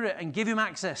Holy Spirit and give Him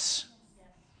access.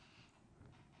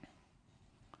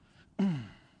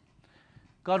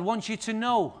 God wants you to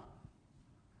know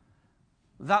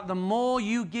that the more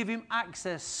you give him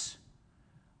access,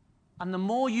 and the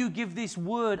more you give this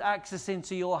word access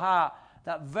into your heart,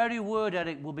 that very word,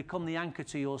 Eric, will become the anchor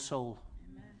to your soul.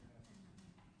 Amen.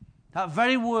 That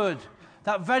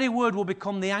very word will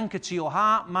become the anchor to your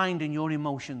heart, mind, and your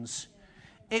emotions.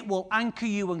 Yeah. It will anchor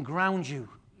you and ground you.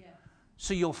 Yeah.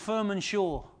 So you're firm and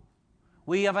sure.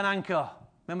 We have an anchor.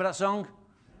 Remember that song?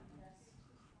 Yes.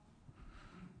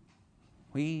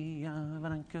 We have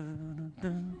an anchor.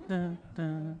 Dun, dun,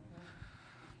 dun.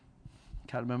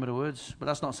 Can't remember the words, but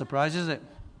that's not a surprise, is it?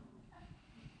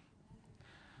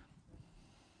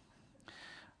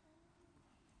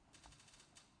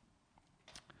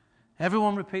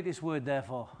 Everyone repeat this word,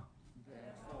 therefore.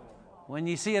 When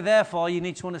you see a therefore, you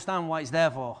need to understand why it's there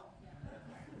for.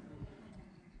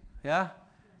 Yeah?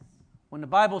 When the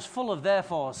Bible's full of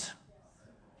therefores.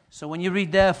 So when you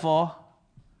read therefore,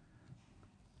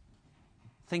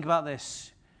 think about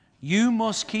this. You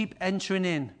must keep entering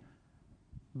in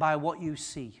by what you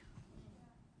see.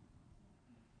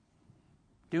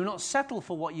 Do not settle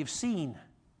for what you've seen,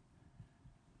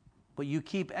 but you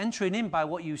keep entering in by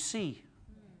what you see.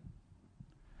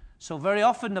 So very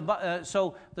often,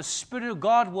 the Spirit of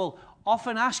God will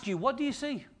often ask you, what do you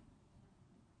see?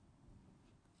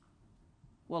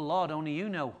 Well, Lord, only you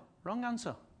know. Wrong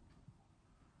answer.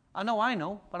 I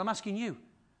know, but I'm asking you,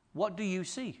 what do you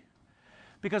see?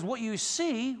 Because what you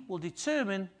see will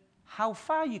determine how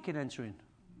far you can enter in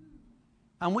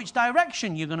and which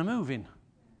direction you're going to move in.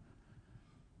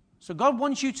 So God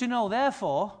wants you to know,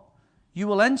 therefore,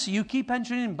 you keep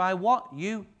entering in by what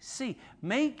you see.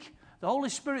 The Holy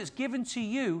Spirit is given to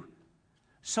you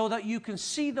so that you can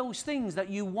see those things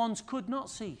that you once could not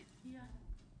see. Yeah.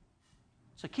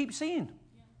 So keep seeing.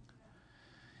 Yeah.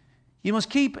 You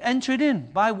must keep entering in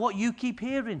by what you keep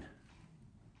hearing.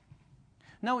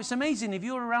 Now, it's amazing if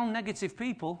you're around negative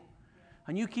people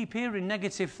and you keep hearing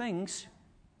negative things,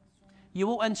 you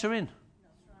won't enter in.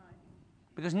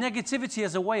 Because negativity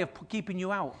has a way of keeping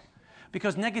you out.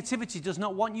 Because negativity does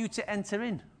not want you to enter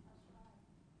in.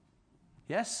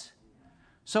 Yes?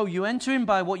 So you enter in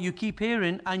by what you keep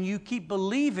hearing, and you keep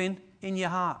believing in your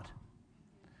heart.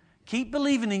 Keep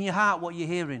believing in your heart what you're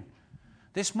hearing.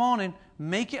 This morning,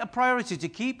 make it a priority to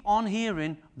keep on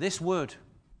hearing this word.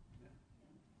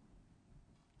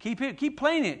 Keep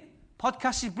playing it.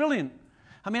 Podcast is brilliant.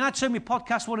 I mean, I turned my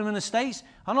podcast on in the States,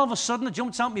 and all of a sudden I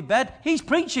jumped out of my bed. He's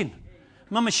preaching.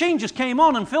 My machine just came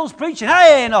on, and Phil's preaching.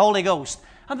 Hey, in the Holy Ghost.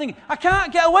 I'm thinking, I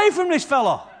can't get away from this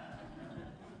fella.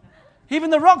 Even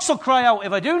the rocks will cry out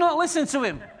if I do not listen to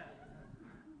him.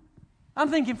 I'm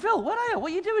thinking, Phil, where are you?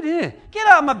 What are you doing here? Get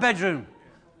out of my bedroom.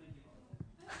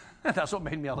 That's what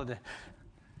made me holiday.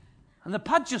 And the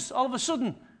pad just all of a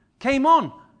sudden came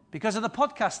on because of the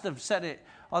podcast they've set it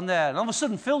on there. And all of a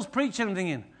sudden, Phil's preaching. I'm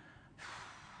thinking,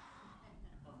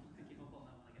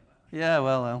 yeah,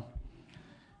 well.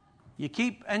 You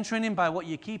keep entering in by what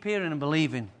you keep hearing and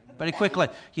believing. Very quickly.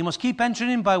 You must keep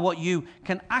entering in by what you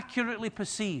can accurately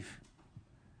perceive.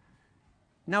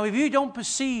 Now, if you don't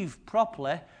perceive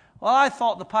properly, well, I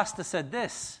thought the pastor said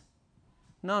this.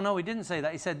 No, he didn't say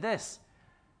that. He said this.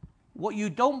 What you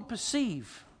don't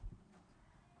perceive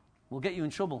will get you in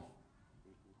trouble.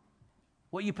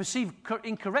 What you perceive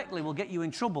incorrectly will get you in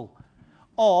trouble.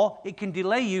 Or it can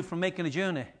delay you from making a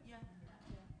journey.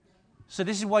 So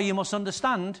this is why you must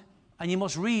understand, and you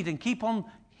must read and keep on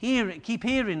hearing, keep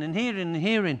hearing and hearing and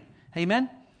hearing. Amen?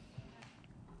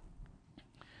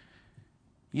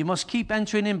 You must keep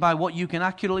entering in by what you can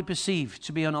accurately perceive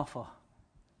to be an offer.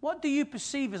 What do you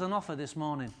perceive as an offer this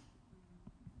morning?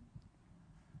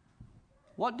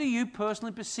 What do you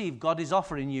personally perceive God is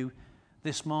offering you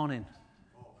this morning?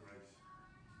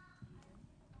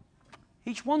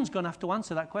 Each one's going to have to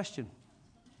answer that question.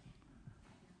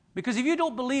 Because if you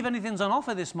don't believe anything's on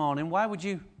offer this morning, why would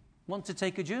you want to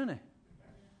take a journey?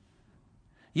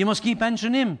 You must keep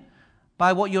entering in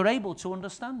by what you're able to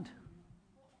understand.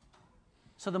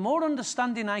 So the more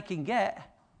understanding I can get,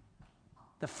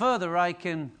 the further I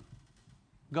can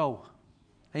go.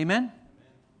 Amen?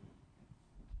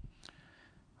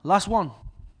 Last one.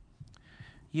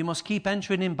 You must keep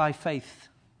entering in by faith.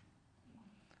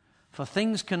 For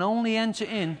things can only enter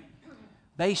in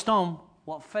based on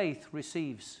what faith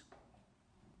receives.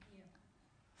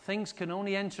 Things can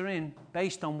only enter in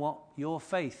based on what your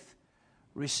faith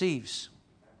receives.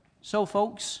 So,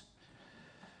 folks,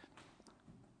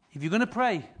 if you're going to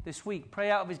pray this week,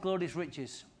 pray out of His glorious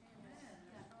riches.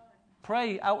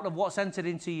 Pray out of what's entered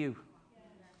into you.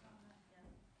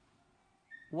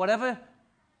 Whatever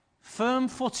firm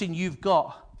footing you've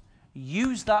got,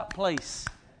 use that place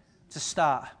to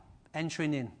start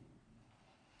entering in.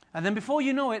 And then before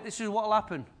you know it, this is what will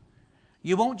happen.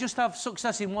 You won't just have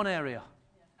success in one area.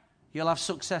 You'll have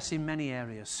success in many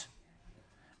areas.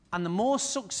 And the more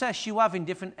success you have in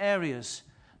different areas,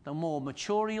 the more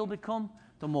mature you'll become,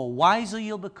 the more wiser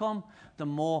you'll become, the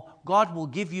more God will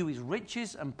give you his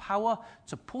riches and power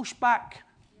to push back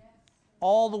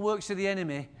all the works of the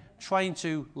enemy trying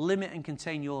to limit and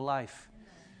contain your life.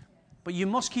 But you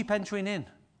must keep entering in.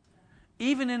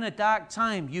 Even in a dark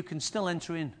time, you can still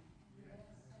enter in.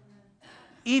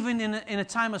 Even in a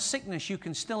time of sickness, you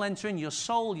can still enter in. Your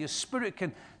soul, your spirit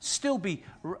can still be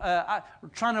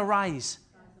trying to rise.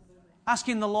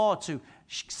 Asking the Lord to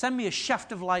send me a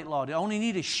shaft of light, Lord. I only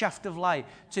need a shaft of light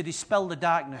to dispel the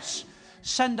darkness.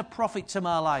 Send a prophet to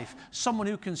my life. Someone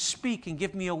who can speak and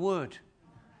give me a word.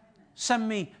 Send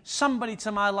me somebody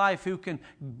to my life who can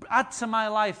add to my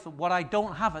life what I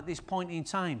don't have at this point in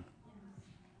time.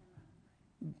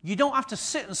 You don't have to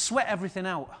sit and sweat everything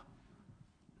out.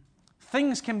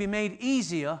 Things can be made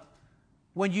easier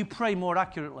when you pray more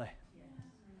accurately.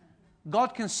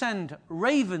 God can send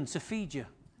ravens to feed you.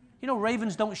 You know,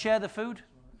 ravens don't share the food.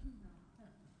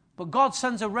 But God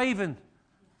sends a raven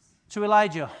to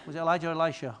Elijah. Was it Elijah or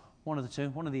Elisha? One of the two.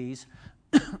 One of these.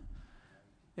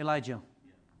 Elijah.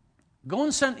 Go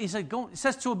and send. He said. Go. It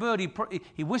says to a bird.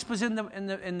 He whispers in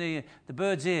the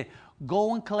bird's ear.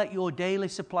 Go and collect your daily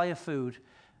supply of food,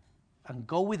 and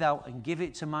go without and give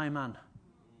it to my man.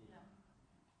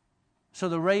 So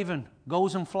the raven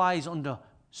goes and flies under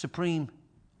supreme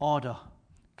order,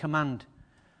 command.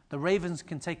 The ravens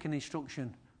can take an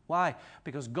instruction. Why?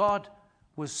 Because God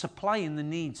was supplying the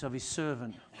needs of his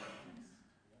servant.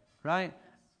 Right?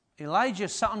 Elijah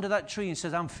sat under that tree and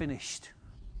says, I'm finished.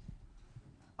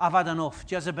 I've had enough.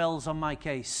 Jezebel's on my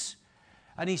case.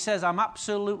 And he says, I'm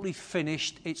absolutely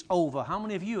finished. It's over. How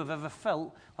many of you have ever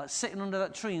felt like sitting under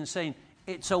that tree and saying,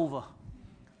 it's over.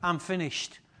 I'm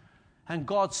finished. And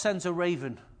God sends a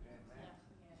raven.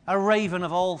 A raven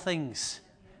of all things.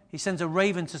 He sends a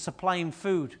raven to supply him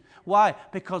food. Why?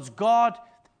 Because God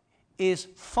is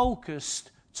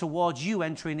focused towards you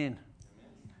entering in.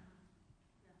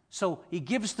 So he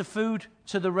gives the food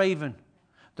to the raven.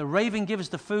 The raven gives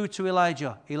the food to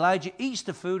Elijah. Elijah eats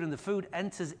the food and the food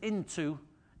enters into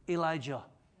Elijah.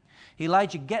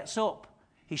 Elijah gets up.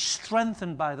 He's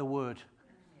strengthened by the word.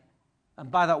 And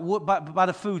by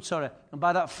the food, And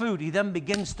by that food, he then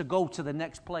begins to go to the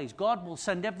next place. God will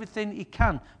send everything he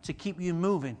can to keep you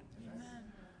moving. Amen.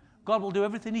 God will do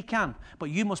everything he can, but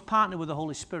you must partner with the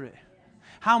Holy Spirit.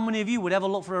 How many of you would ever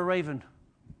look for a raven?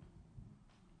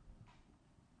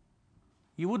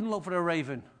 You wouldn't look for a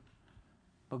raven.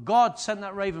 But God sent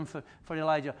that raven for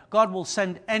Elijah. God will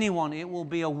send anyone. It will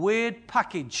be a weird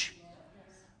package.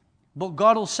 But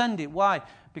God will send it. Why?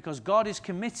 Because God is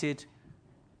committed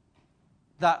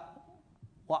that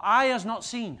what eye has not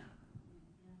seen,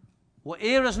 what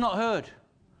ear has not heard,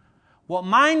 what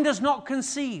mind has not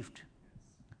conceived,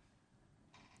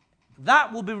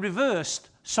 that will be reversed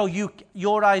so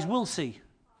your eyes will see.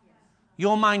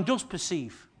 Your mind does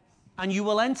perceive. And you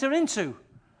will enter into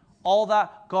all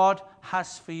that God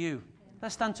has for you.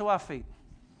 Let's stand to our feet.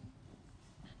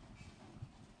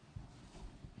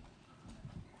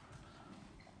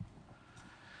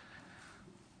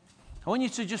 I want you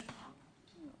to just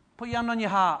put your hand on your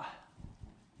heart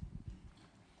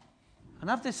and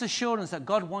have this assurance that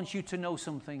God wants you to know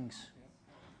some things.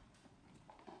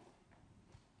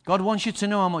 God wants you to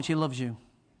know how much he loves you.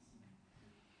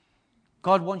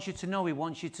 God wants you to know he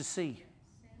wants you to see.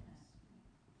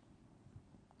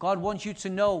 God wants you to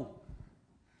know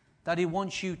that he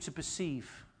wants you to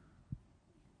perceive.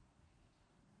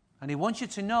 And he wants you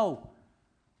to know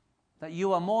that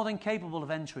you are more than capable of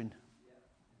entering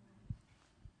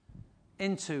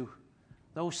into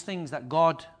those things that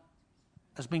God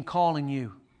has been calling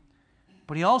you.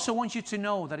 But he also wants you to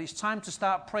know that it's time to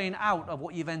start praying out of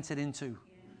what you've entered into.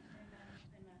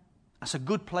 That's a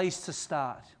good place to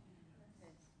start.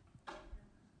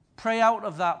 Pray out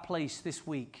of that place this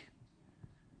week.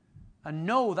 And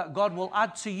know that God will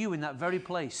add to you in that very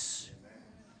place.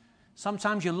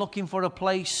 Sometimes you're looking for a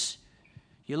place.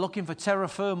 You're looking for terra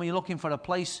firma. You're looking for a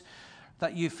place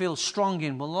that you feel strong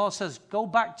in. Well, the Lord says, go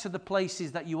back to the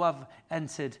places that you have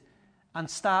entered and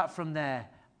start from there.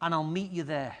 And I'll meet you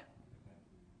there.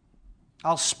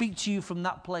 I'll speak to you from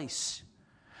that place.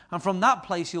 And from that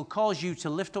place, he'll cause you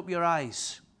to lift up your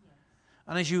eyes.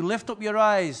 And as you lift up your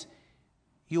eyes,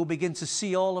 you'll begin to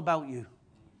see all about you.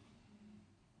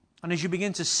 And as you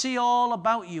begin to see all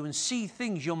about you and see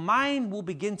things, your mind will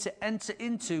begin to enter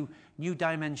into new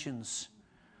dimensions.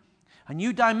 And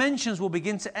new dimensions will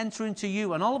begin to enter into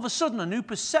you. And all of a sudden, a new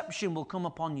perception will come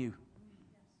upon you.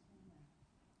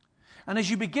 And as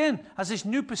you begin, as this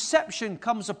new perception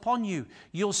comes upon you,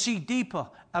 you'll see deeper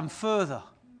and further.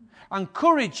 And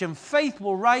courage and faith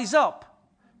will rise up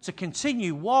to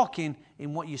continue walking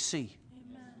in what you see.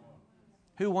 Amen.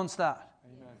 Who wants that?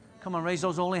 Amen. Come on, raise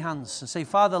those holy hands and say,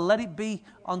 Father, let it be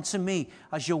unto me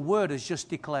as your word has just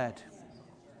declared.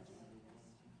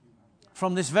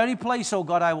 From this very place, oh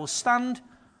God, I will stand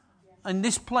in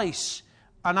this place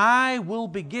and I will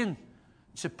begin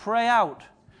to pray out.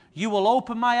 You will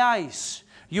open my eyes.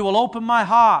 You will open my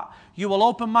heart. You will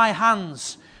open my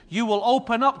hands. You will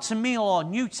open up to me, Lord,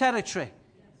 new territory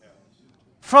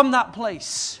from that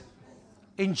place.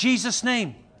 In Jesus'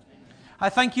 name. I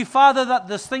thank you, Father, that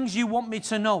there's things you want me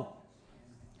to know.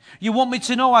 You want me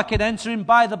to know I can enter in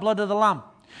by the blood of the Lamb.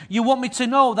 You want me to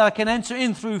know that I can enter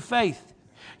in through faith.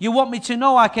 You want me to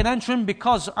know I can enter in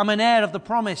because I'm an heir of the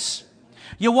promise.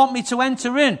 You want me to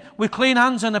enter in with clean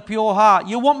hands and a pure heart.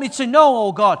 You want me to know,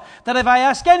 oh God, that if I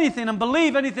ask anything and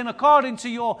believe anything according to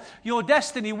your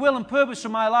destiny, will and purpose for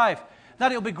my life,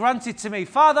 that it will be granted to me.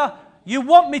 Father, you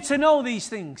want me to know these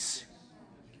things.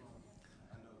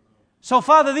 So,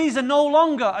 Father, these are no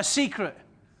longer a secret.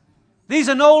 These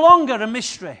are no longer a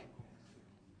mystery.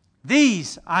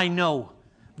 These I know.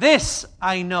 This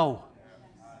I know.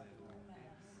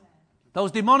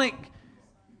 Those demonic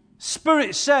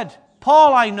spirits said,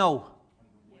 Paul I know.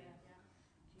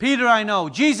 Peter I know.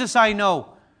 Jesus I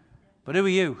know. But who are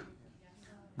you?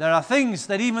 There are things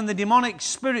that even the demonic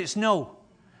spirits know.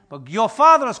 But your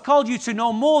Father has called you to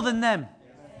know more than them.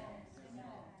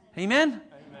 Amen? Amen.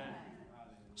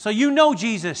 So you know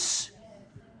Jesus.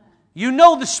 You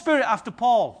know the Spirit after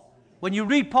Paul. When you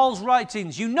read Paul's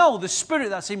writings, you know the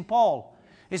Spirit that's in Paul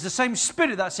is the same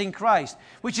Spirit that's in Christ,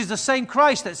 which is the same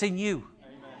Christ that's in you.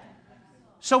 Amen.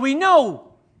 So we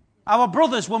know our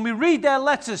brothers, when we read their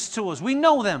letters to us, we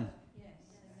know them.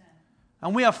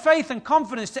 And we have faith and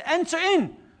confidence to enter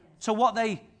in to what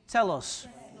they tell us.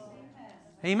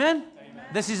 Amen? Amen.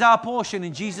 This is our portion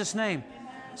in Jesus' name.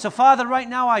 Amen. So, Father, right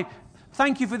now I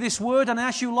thank you for this word and I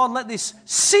ask you, Lord, let this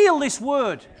seal this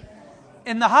word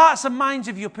in the hearts and minds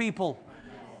of your people.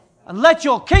 And let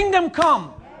your kingdom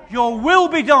come, your will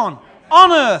be done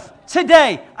on earth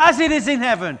today as it is in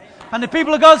heaven. And the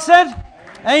people of God said,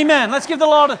 Amen. Let's give the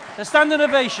Lord a standing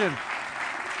ovation.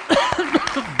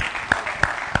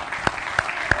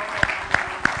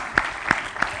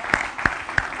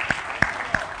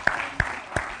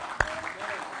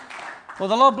 Well,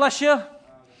 the Lord bless you.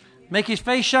 Make his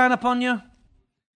face shine upon you.